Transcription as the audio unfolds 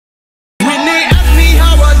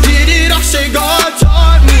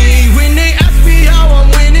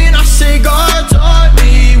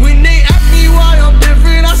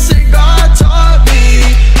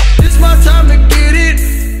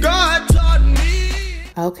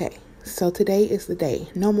Okay, so today is the day.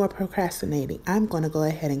 No more procrastinating. I'm going to go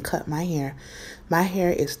ahead and cut my hair. My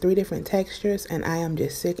hair is 3 different textures and I am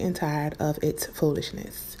just sick and tired of its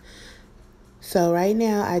foolishness. So right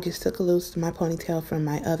now I just took a loose my ponytail from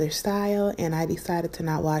my other style and I decided to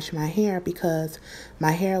not wash my hair because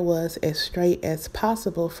my hair was as straight as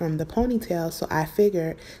possible from the ponytail. So I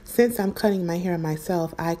figured since I'm cutting my hair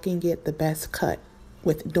myself, I can get the best cut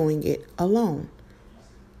with doing it alone.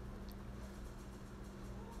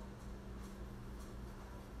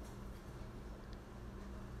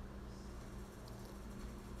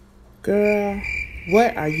 Girl,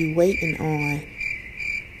 what are you waiting on?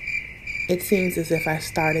 It seems as if I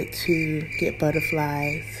started to get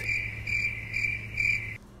butterflies.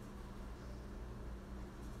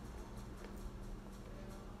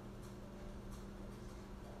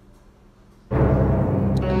 Okay,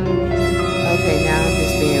 now I'm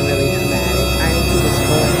just being really dramatic. I need to just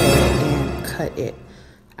go ahead and cut it.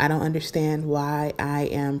 I don't understand why I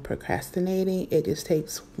am procrastinating. It just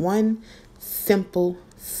takes one simple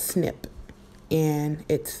snip and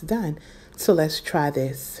it's done. So let's try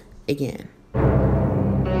this again.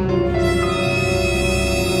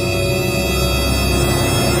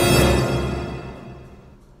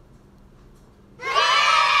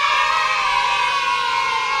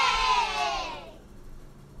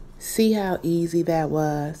 See how easy that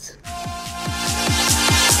was?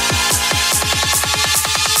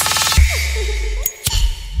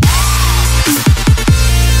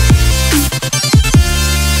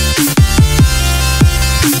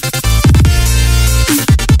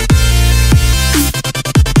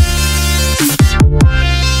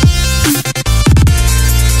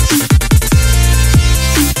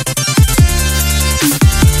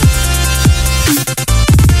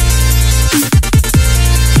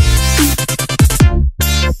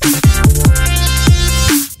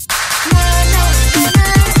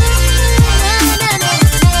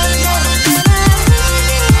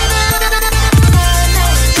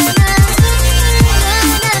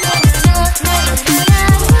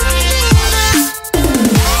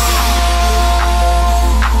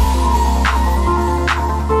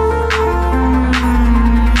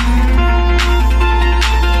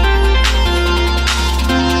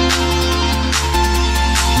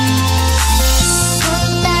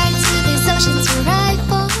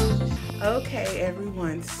 Okay,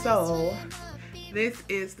 everyone, so this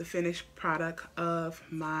is the finished product of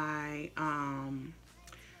my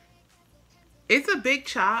it's a big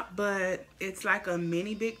chop, but it's like a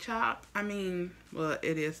mini big chop. I mean, well,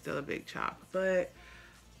 it is still a big chop, but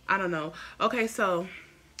I don't know. Okay, so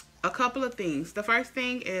a couple of things. The first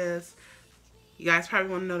thing is, you guys probably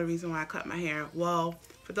want to know the reason why I cut my hair. Well,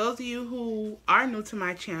 for those of you who are new to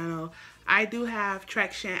my channel, I do have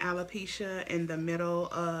traction alopecia in the middle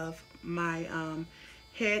of my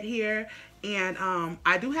head here, and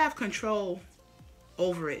I do have control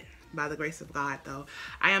over it by the grace of God. Though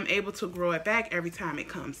I am able to grow it back every time it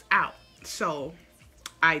comes out, so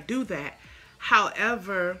I do that.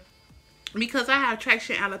 However, because I have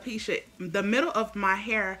traction alopecia, the middle of my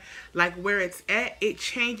hair, like where it's at, it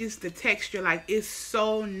changes the texture. Like, it's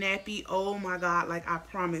so nappy. Oh my God, like I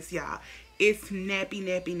promise y'all, it's nappy,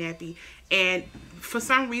 nappy, nappy. And for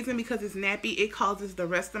some reason, because it's nappy, it causes the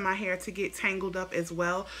rest of my hair to get tangled up as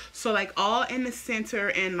well. So like all in the center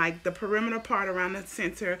and like the perimeter part around the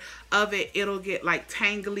center of it, it'll get like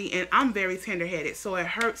tangly, and I'm very tender-headed, so it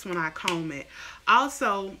hurts when I comb it.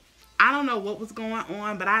 Also, I don't know what was going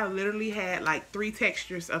on, but I literally had like 3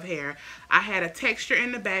 textures of hair. I had a texture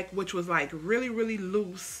in the back, which was like really, really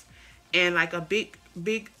loose, and like a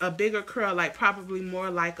bigger curl, like probably more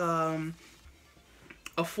like a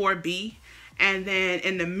 4B. And then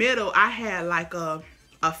in the middle, I had like a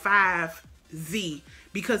 5Z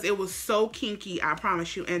because it was so kinky, I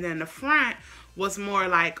promise you. And then the front was more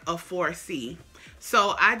like a 4C.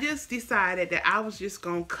 So I just decided that I was just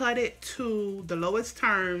going to cut it to the lowest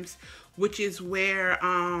terms, which is where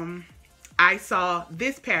I saw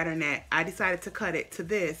this pattern at. I decided to cut it to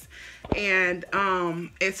this. And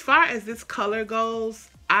as far as this color goes,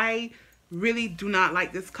 I really do not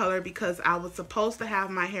like this color because I was supposed to have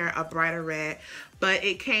my hair a brighter red, but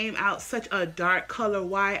it came out such a dark color.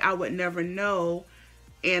 Why, I would never know.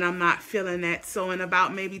 And I'm not feeling that. So in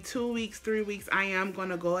about maybe 2 weeks, 3 weeks, I am going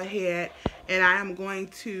to go ahead and I am going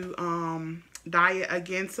to dye it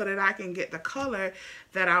again so that I can get the color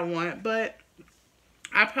that I want. But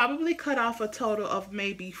I probably cut off a total of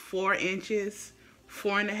maybe 4 inches,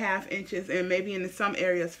 4.5 inches, and maybe in some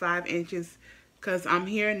areas 5 inches, because I'm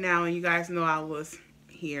here now and you guys know I was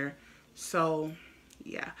here. So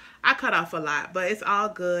yeah, I cut off a lot, but it's all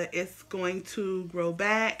good. It's going to grow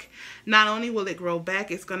back. Not only will it grow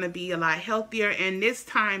back, it's going to be a lot healthier. And this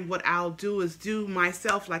time what I'll do is do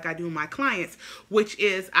myself like I do my clients, which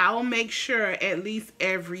is I'll make sure at least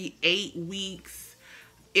every 8 weeks,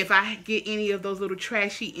 if I get any of those little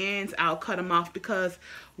trashy ends, I'll cut them off. Because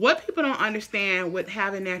what people don't understand with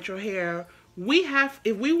having natural hair,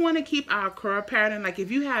 if we want to keep our curl pattern, like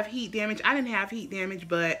if you have heat damage, I didn't have heat damage,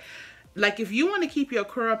 but like if you want to keep your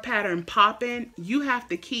curl pattern popping, you have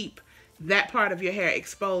to keep that part of your hair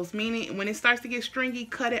exposed. Meaning when it starts to get stringy,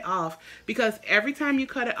 cut it off. Because every time you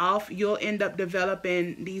cut it off, you'll end up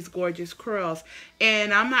developing these gorgeous curls.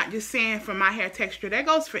 And I'm not just saying for my hair texture, that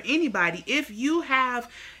goes for anybody. If you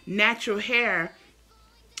have natural hair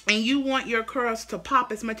and you want your curls to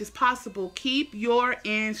pop as much as possible, keep your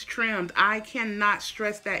ends trimmed. I cannot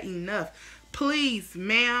stress that enough. Please,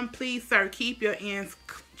 ma'am, please, sir, keep your ends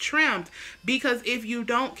trimmed. Because if you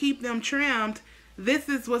don't keep them trimmed, this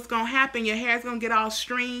is what's going to happen. Your hair is going to get all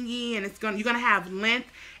stringy, and you're going to have length,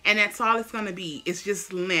 and that's all it's going to be. It's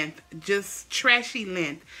just length, just trashy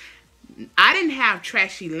length. I didn't have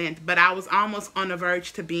trashy length, but I was almost on the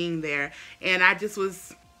verge to being there, and I just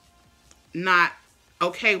was not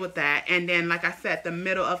okay with that. And then, like I said, the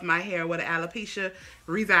middle of my hair where the alopecia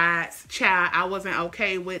resides, child, I wasn't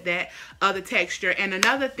okay with that other texture. And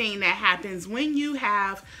another thing that happens when you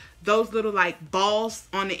have those little like balls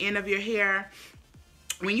on the end of your hair,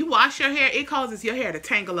 when you wash your hair, it causes your hair to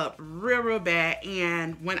tangle up real bad.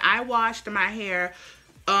 And when I washed my hair,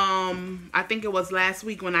 I think it was last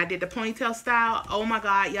week when I did the ponytail style, oh my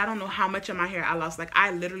god, y'all don't know how much of my hair I lost. Like,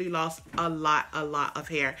 I literally lost a lot of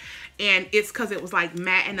hair, and it's because it was like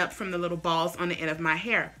matting up from the little balls on the end of my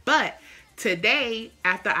hair. But today,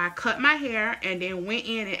 after I cut my hair and then went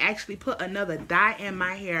in and actually put another dye in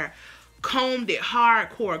my hair, combed it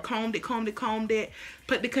hardcore, combed it,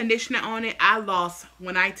 put the conditioner on it, I lost,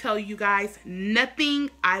 when I tell you guys,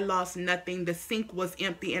 nothing. I lost nothing. The sink was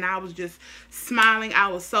empty, and I was just smiling. I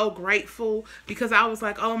was so grateful, because I was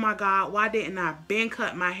like, oh my god, why didn't I been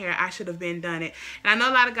cut my hair? I should have been done it. And I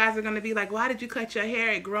know a lot of guys are going to be like, why did you cut your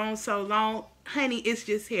hair? It grown so long. Honey, it's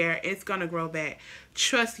just hair. It's going to grow back.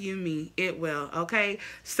 Trust you me, it will. Okay,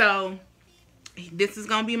 so this is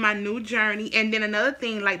gonna be my new journey. And then another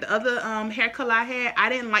thing, like the other hair color I had, I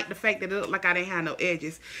didn't like the fact that it looked like I didn't have no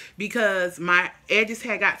edges, because my edges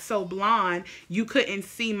had got so blonde you couldn't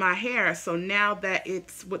see my hair. So now that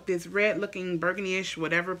it's with this red looking burgundy-ish,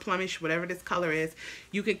 whatever, plumish, whatever this color is,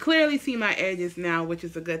 you can clearly see my edges now, which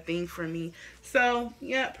is a good thing for me. So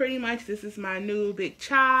yeah, pretty much this is my new big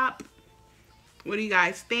chop. What do you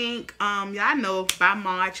guys think? Y'all know by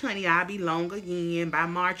March, honey, I'll be long again. By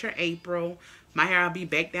March or April, my hair will be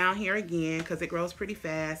back down here again, because it grows pretty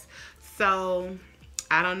fast. So,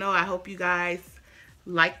 I don't know. I hope you guys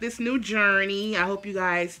like this new journey. I hope you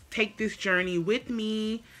guys take this journey with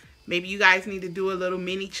me. Maybe you guys need to do a little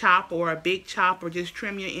mini chop or a big chop, or just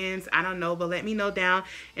trim your ends. I don't know. But let me know down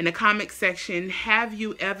in the comment section, have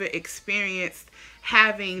you ever experienced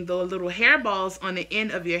having the little hair balls on the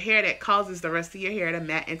end of your hair that causes the rest of your hair to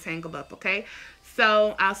mat and tangle up? Okay,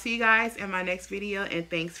 so I'll see you guys in my next video, and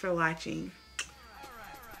thanks for watching.